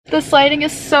This lighting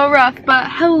is so rough,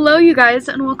 but hello you guys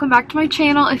and welcome back to my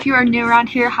channel. If you are new around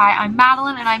here, hi, I'm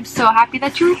Madeline and I'm so happy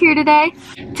that you are here today.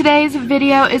 Today's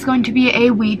video is going to be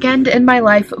a weekend in my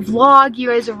life vlog. You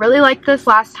guys really liked this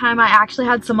last time. I actually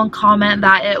had someone comment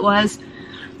that it was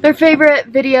their favorite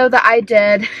video that I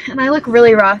did, and I look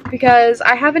really rough because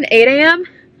I have an 8 a.m.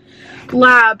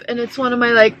 lab and it's one of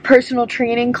my like personal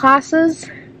training classes,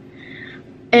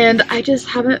 and I just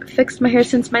haven't fixed my hair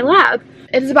since my lab.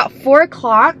 It is about 4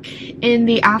 o'clock in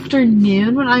the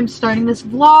afternoon when I'm starting this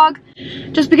vlog,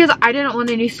 just because I didn't want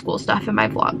any school stuff in my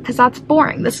vlog because that's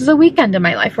boring. This is a weekend in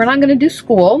my life. We're not going to do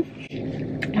school.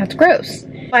 That's gross.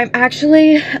 I'm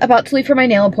actually about to leave for my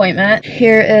nail appointment.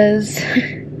 Here is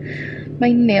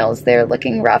my nails. They're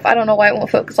looking rough. I don't know why I won't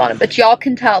focus on it, but y'all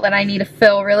can tell that I need to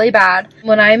fill really bad.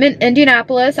 When I'm in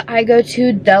Indianapolis, I go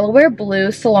to Delaware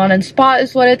Blue Salon and Spa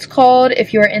is what it's called.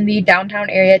 If you're in the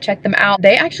downtown area, check them out.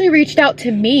 They actually reached out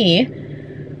to me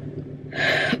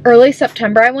early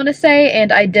September, I want to say,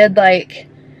 and I did like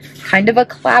kind of a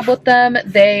collab with them.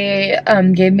 They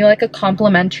gave me like a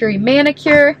complimentary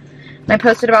manicure. I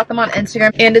posted about them on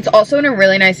Instagram, and it's also in a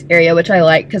really nice area, which I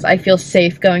like because I feel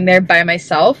safe going there by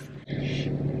myself.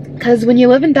 Because when you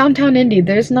live in downtown Indy,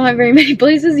 there's not very many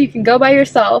places you can go by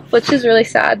yourself, which is really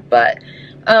sad, but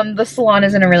the salon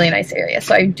is in a really nice area,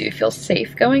 so I do feel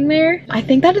safe going there. I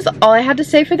think that is all I had to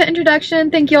say for the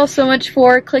introduction. Thank you all so much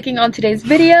for clicking on today's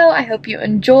video. I hope you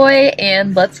enjoy,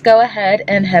 and let's go ahead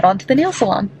and head on to the nail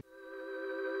salon.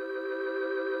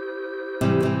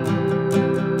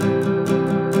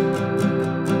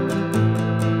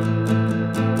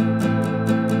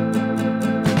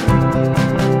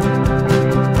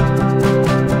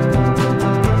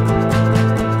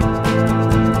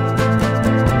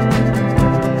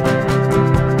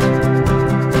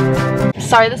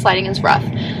 Sorry, this lighting is rough.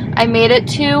 I made it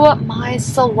to my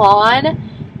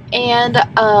salon, and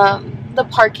the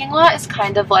parking lot is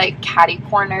kind of like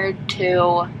catty-cornered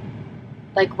to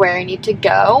like where I need to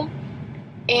go.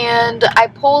 And I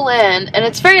pull in, and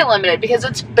it's very limited because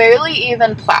it's barely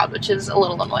even plowed, which is a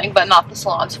little annoying, but not the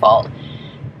salon's fault.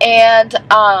 And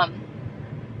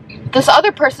this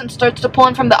other person starts to pull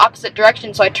in from the opposite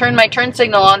direction, so I turn my turn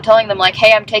signal on, telling them like,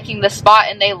 hey, I'm taking this spot,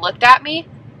 and they looked at me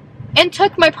and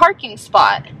took my parking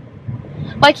spot.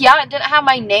 Like, yeah, it didn't have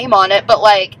my name on it, but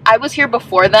like I was here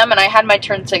before them and I had my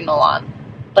turn signal on.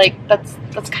 Like,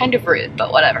 that's kind of rude,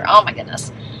 but whatever. Oh my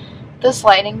goodness, this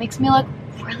lighting makes me look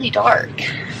really dark,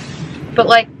 but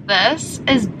like this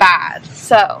is bad,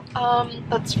 so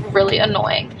that's really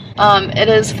annoying. It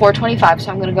is 4:25,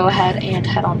 so I'm gonna go ahead and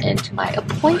head on into my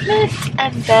appointment,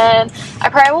 and then I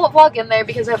probably won't vlog in there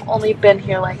because I've only been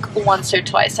here like once or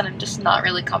twice and I'm just not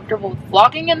really comfortable with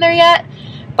vlogging in there yet,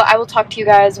 but I will talk to you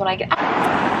guys when I get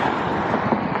out.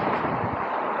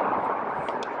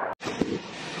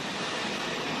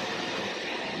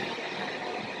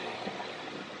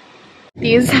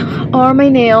 These are my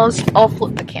nails. I'll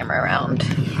flip the camera around.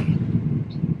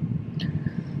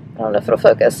 I don't know if it'll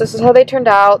focus. This is how they turned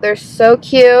out. They're so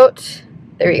cute.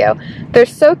 There you go. They're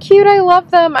so cute. I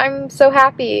love them. I'm so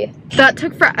happy. That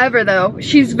took forever though.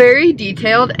 She's very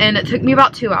detailed and it took me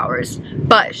about 2 hours,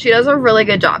 but she does a really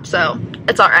good job, so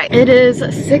it's alright. It is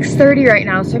 6:30 right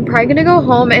now, so I'm probably gonna go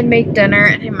home and make dinner,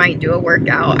 and I might do a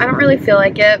workout. I don't really feel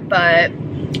like it, but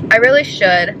I really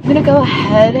should. I'm gonna go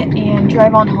ahead and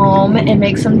drive on home and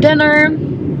make some dinner.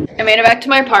 I made it back to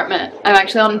my apartment. I'm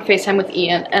actually on FaceTime with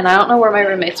Ian, and I don't know where my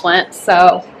roommates went,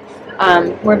 so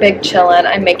we're big chillin'.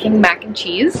 I'm making mac and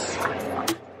cheese.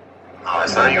 I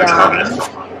saw you were talking.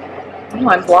 Oh,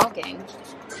 I'm vlogging.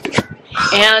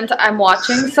 And I'm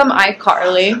watching some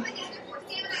iCarly.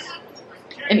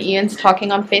 And Ian's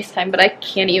talking on FaceTime, but I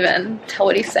can't even tell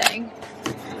what he's saying.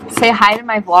 Say hi to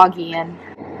my vlog, Ian.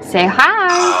 Say hi.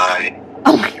 Hi.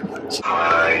 Oh my gosh.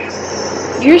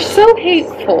 Hi. You're so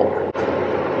hateful.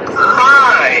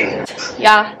 Hi.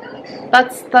 Yeah,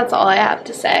 that's all I have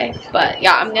to say. But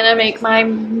yeah, I'm gonna make my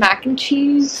mac and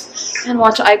cheese and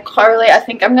watch iCarly. I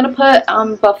think I'm gonna put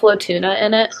buffalo tuna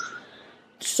in it.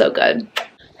 It's so good.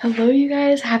 Hello you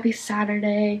guys, happy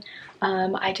Saturday.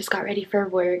 I just got ready for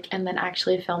work and then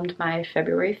actually filmed my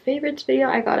February favorites video.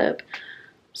 I got up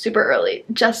super early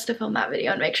just to film that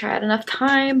video and make sure I had enough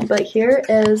time. But here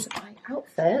is my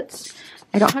outfits.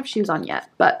 I don't have shoes on yet,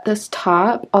 but this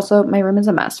top, also my room is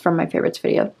a mess from my favorites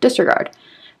video, disregard.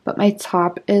 But my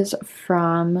top is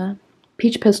from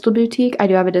Peach Pistol Boutique. I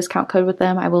do have a discount code with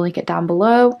them. I will link it down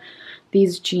below.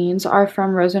 These jeans are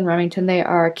from Rose and Remington. They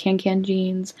are can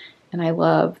jeans, and I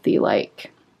love the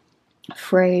like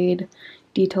frayed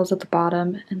details at the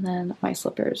bottom. And then my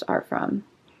slippers are from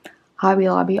Hobby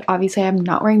Lobby. Obviously I'm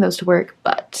not wearing those to work,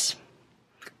 but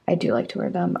I do like to wear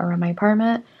them around my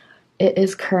apartment. It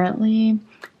is currently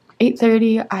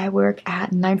 8:30. I work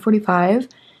at 9:45,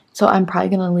 so I'm probably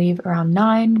gonna leave around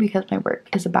 9 because my work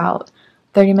is about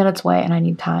 30 minutes away and I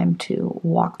need time to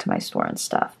walk to my store and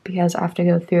stuff because I have to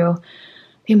go through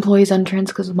the employee's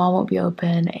entrance because the mall won't be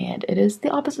open, and it is the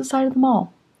opposite side of the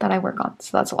mall that I work on,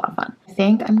 so that's a lot of fun. I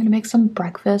think I'm gonna make some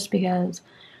breakfast because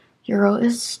your girl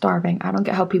is starving. I don't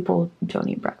get how people don't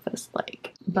eat breakfast,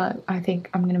 like, but I think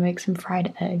I'm gonna make some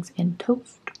fried eggs and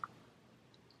toast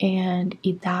and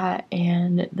eat that,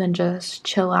 and then just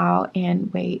chill out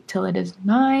and wait till it is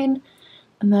 9,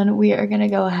 and then we are gonna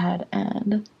go ahead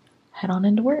and head on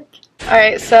into work. All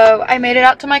right, so I made it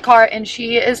out to my car and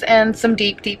she is in some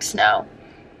deep, deep snow.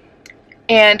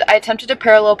 And I attempted to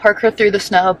parallel park her through the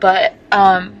snow, but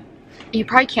you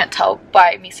probably can't tell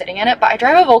by me sitting in it, but I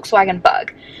drive a Volkswagen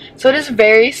Bug. So it is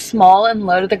very small and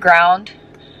low to the ground.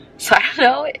 So I don't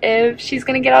know if she's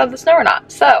gonna get out of the snow or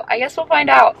not. So I guess we'll find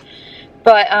out.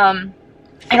 But I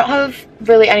don't have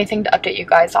really anything to update you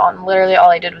guys on. Literally all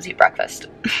I did was eat breakfast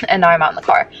and now I'm out in the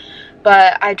car.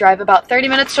 But I drive about 30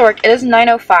 minutes to work. It is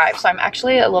 9:05, so I'm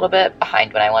actually a little bit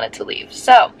behind when I wanted to leave.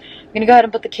 So I'm gonna go ahead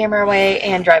and put the camera away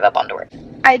and drive up onto work.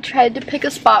 I tried to pick a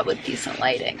spot with decent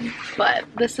lighting, but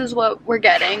this is what we're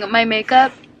getting. My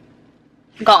makeup,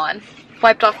 gone.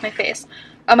 Wiped off my face.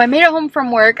 I made it home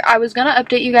from work. I was gonna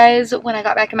update you guys when I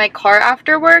got back in my car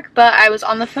after work, but I was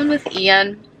on the phone with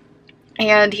Ian,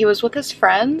 and he was with his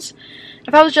friends.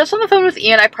 If I was just on the phone with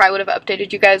Ian, I probably would have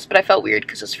updated you guys, but I felt weird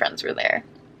because his friends were there.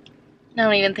 I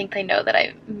don't even think they know that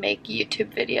I make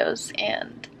YouTube videos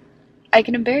and I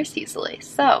can embarrass easily,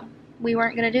 so we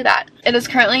weren't going to do that. It is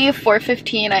currently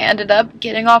 4:15. I ended up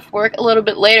getting off work a little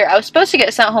bit later. I was supposed to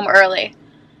get sent home early,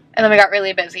 and then we got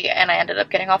really busy and I ended up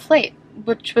getting off late,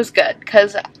 which was good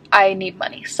because I need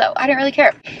money, so I didn't really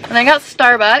care. And I got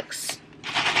Starbucks.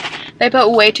 They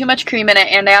put way too much cream in it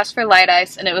and I asked for light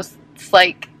ice and it's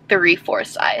like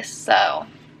 3/4 ice, so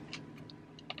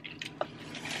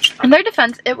in their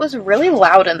defense, it was really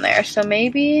loud in there, so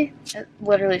maybe it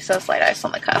literally says light ice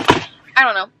on the cup. I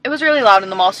don't know. It was really loud in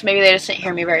the mall, so maybe they just didn't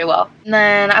hear me very well. And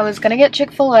then I was gonna get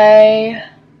Chick-fil-A,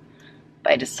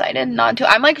 but I decided not to.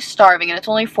 I'm like starving and it's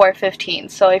only 4:15,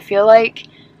 so I feel like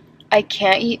I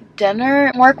can't eat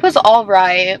dinner. Work was all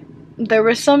right. There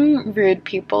were some rude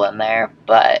people in there,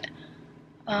 but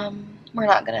we're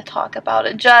not gonna talk about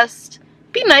it. Just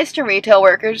be nice to retail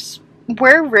workers.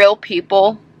 We're real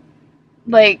people.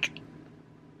 Like,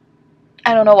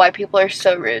 I don't know why people are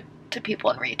so rude to people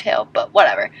in retail, but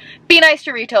whatever. Be nice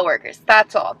to retail workers.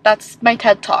 That's all. That's my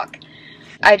TED Talk.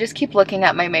 I just keep looking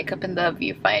at my makeup in the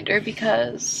viewfinder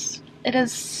because it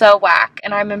is so whack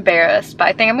and I'm embarrassed, but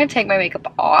I think I'm going to take my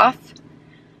makeup off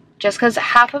just because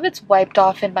half of it's wiped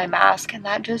off in my mask and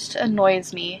that just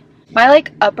annoys me. My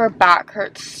like upper back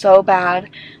hurts so bad.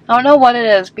 I don't know what it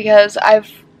is because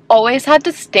I've always had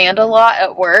to stand a lot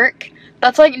at work.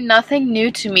 That's like nothing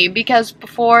new to me because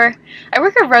before, I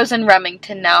work at Rose in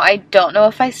Remington now. I don't know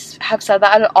if I have said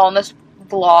that at all in this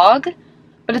vlog,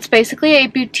 but it's basically a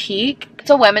boutique. It's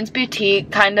a women's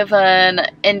boutique, kind of an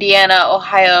Indiana,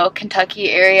 Ohio, Kentucky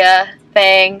area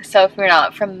thing. So if you're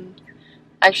not from,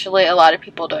 actually a lot of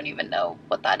people don't even know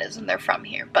what that is and they're from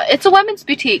here. But it's a women's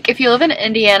boutique. If you live in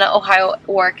Indiana, Ohio,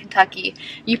 or Kentucky,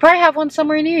 you probably have one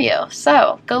somewhere near you.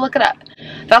 So go look it up.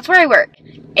 That's where I work.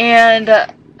 And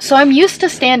so I'm used to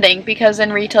standing because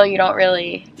in retail you don't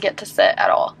really get to sit at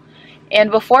all.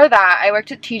 And before that I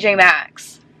worked at TJ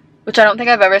Maxx, which I don't think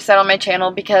I've ever said on my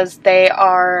channel because they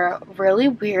are really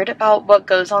weird about what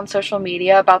goes on social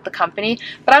media about the company,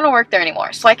 but I don't work there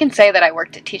anymore. So I can say that I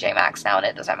worked at TJ Maxx now and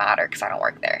it doesn't matter because I don't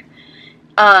work there.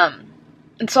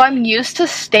 And so I'm used to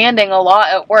standing a lot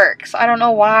at work, so I don't know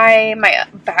why my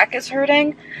back is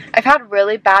hurting. I've had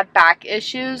really bad back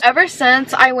issues ever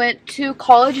since I went to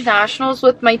college nationals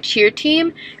with my cheer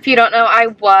team. If you don't know, I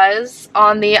was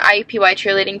on the IUPUI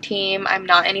cheerleading team. I'm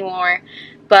not anymore.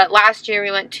 But last year we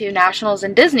went to nationals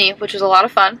in Disney, which was a lot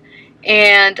of fun.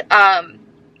 And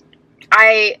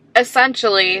I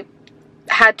essentially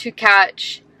had to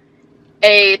catch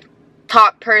a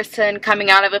top person coming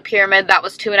out of a pyramid that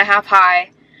was 2.5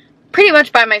 high, pretty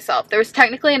much by myself. There was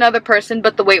technically another person,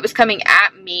 but the weight was coming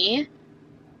at me,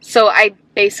 so I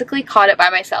basically caught it by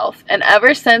myself. And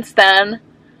ever since then,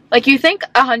 like, you think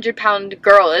a 100-pound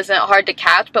girl isn't hard to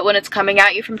catch, but when it's coming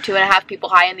at you from 2.5 people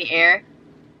high in the air,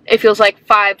 it feels like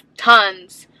 5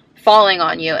 tons falling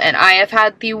on you. And I have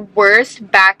had the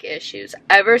worst back issues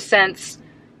ever since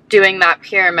doing that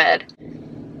pyramid.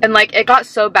 And like, it got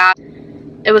so bad.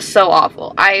 It was so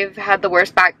awful. I've had the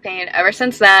worst back pain ever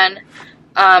since then.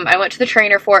 I went to the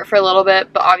trainer for it for a little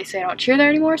bit, but obviously I don't cheer there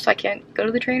anymore, so I can't go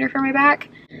to the trainer for my back.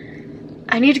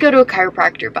 I need to go to a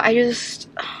chiropractor, but I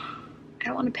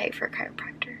don't want to pay for a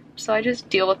chiropractor. So I just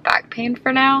deal with back pain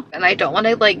for now. And I don't want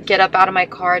to like get up out of my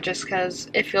car just because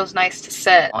it feels nice to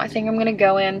sit. I think I'm going to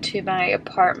go into my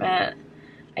apartment.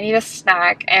 I need a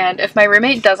snack. And if my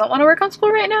roommate doesn't want to work on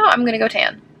school right now, I'm going to go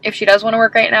tan. If she does want to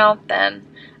work right now, then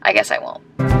I guess I won't.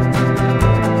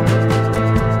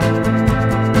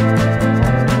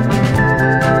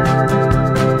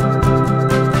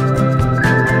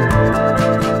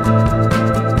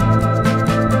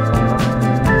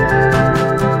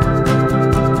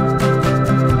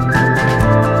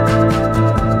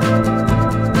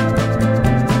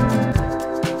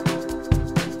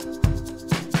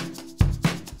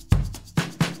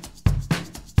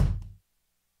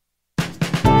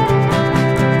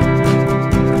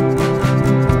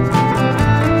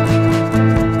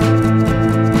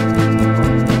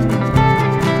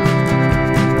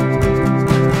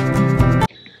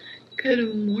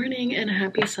 Good morning and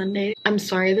happy Sunday. I'm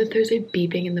sorry that there's a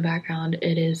beeping in the background.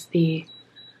 It is the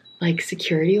like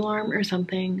security alarm or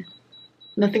something.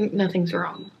 Nothing's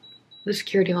wrong. The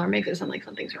security alarm makes it sound like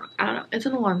something's wrong. I don't know. It's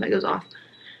an alarm that goes off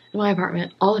in my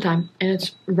apartment all the time and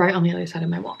it's right on the other side of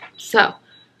my wall. So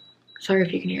sorry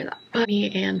if you can hear that. But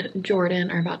me and Jordan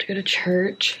are about to go to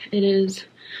church. It is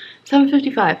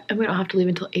 7:55 and we don't have to leave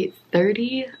until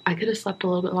 8:30. I could have slept a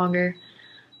little bit longer,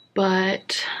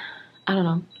 but I don't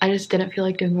know. I just didn't feel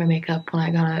like doing my makeup when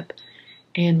I got up.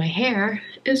 And my hair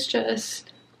is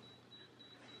just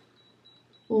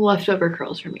leftover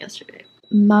curls from yesterday.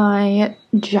 My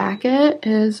jacket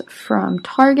is from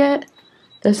Target.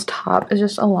 This top is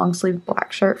just a long sleeve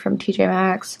black shirt from TJ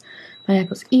Maxx. My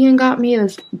necklace Ian got me.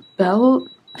 This belt,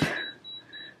 I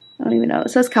don't even know. It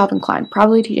says Calvin Klein,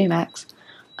 probably TJ Maxx.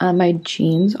 My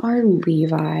jeans are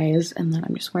Levi's, and then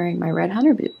I'm just wearing my red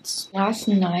hunter boots. Last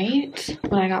night,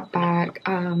 when I got back,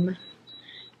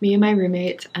 me and my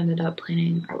roommates ended up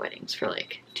planning our weddings for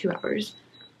like 2 hours.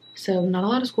 So not a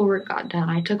lot of schoolwork got done.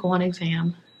 I took one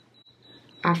exam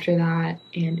after that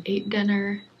and ate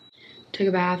dinner, took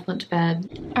a bath, went to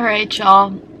bed. All right,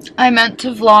 y'all. I meant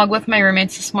to vlog with my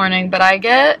roommates this morning, but I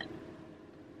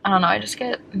don't know, I just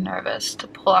get nervous to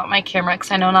pull out my camera because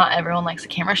I know not everyone likes a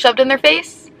camera shoved in their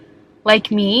face,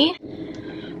 like me.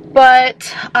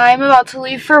 But I'm about to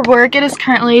leave for work. It is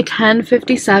currently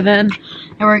 10:57.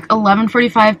 I work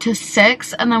 11:45 to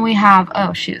 6, and then we have,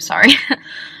 oh shoot, sorry.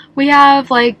 We have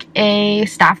like a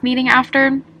staff meeting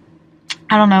after.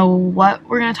 I don't know what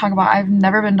we're going to talk about. I've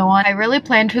never been to one. I really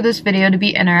planned for this video to be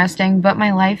interesting, but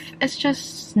my life is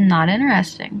just not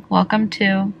interesting. Welcome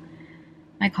to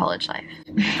my college life.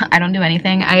 I don't do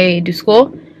anything. I do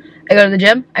school, I go to the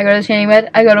gym, I go to the tanning bed,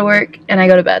 I go to work, and I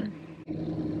go to bed.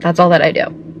 That's all that I do,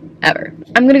 ever.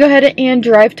 I'm gonna go ahead and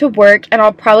drive to work, and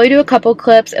I'll probably do a couple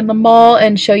clips in the mall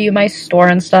and show you my store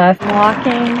and stuff. I'm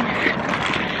walking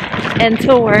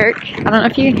into work. I don't know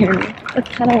if you can hear me. It's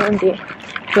kind of windy,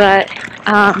 but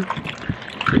I'm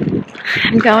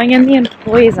going in the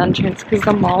employees entrance because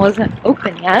the mall isn't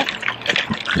open yet.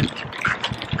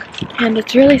 And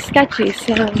it's really sketchy,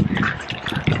 so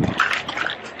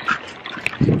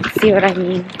see what I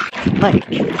mean? Like,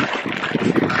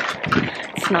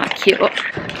 it's not cute.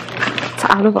 It's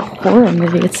out of a horror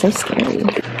movie. It's so scary.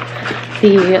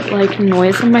 The like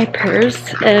noise in my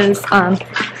purse is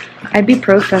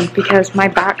ibuprofen because my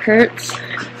back hurts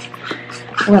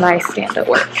when I stand at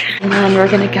work. And then we're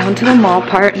gonna go into the mall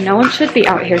part. No one should be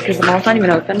out here because the mall's not even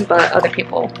open, but other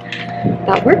people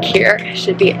that work here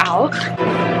should be out.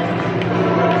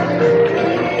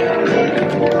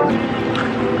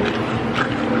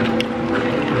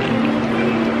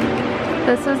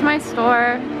 This is my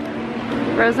store,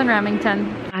 Rose and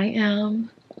Remington. I am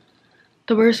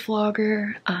the worst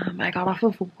vlogger. I got off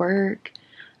of work.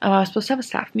 I was supposed to have a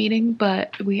staff meeting,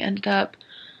 but we ended up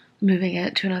moving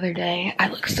it to another day. I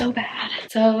look so bad.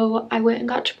 So I went and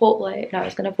got Chipotle, and I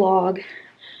was gonna vlog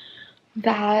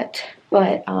that,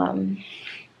 but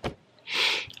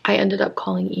I ended up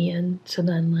calling Ian, so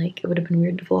then like it would have been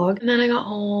weird to vlog. And then I got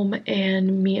home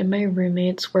and me and my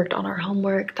roommates worked on our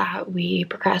homework that we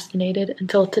procrastinated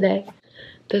until today.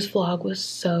 This vlog was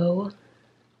so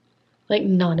like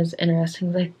not as interesting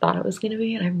as I thought it was gonna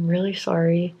be, and I'm really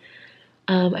sorry.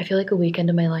 I feel like a weekend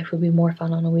in my life would be more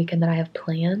fun on a weekend that I have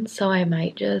planned, so I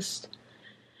might just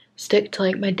stick to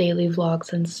like my daily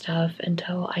vlogs and stuff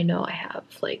until I know I have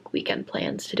like weekend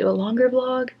plans to do a longer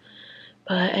vlog.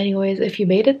 But anyways, if you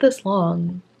made it this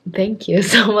long, thank you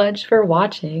so much for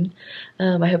watching.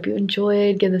 I hope you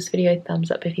enjoyed. Give this video a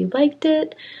thumbs up if you liked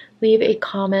it. Leave a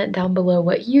comment down below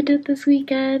what you did this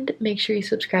weekend. Make sure you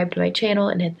subscribe to my channel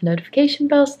and hit the notification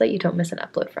bell so that you don't miss an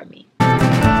upload from me.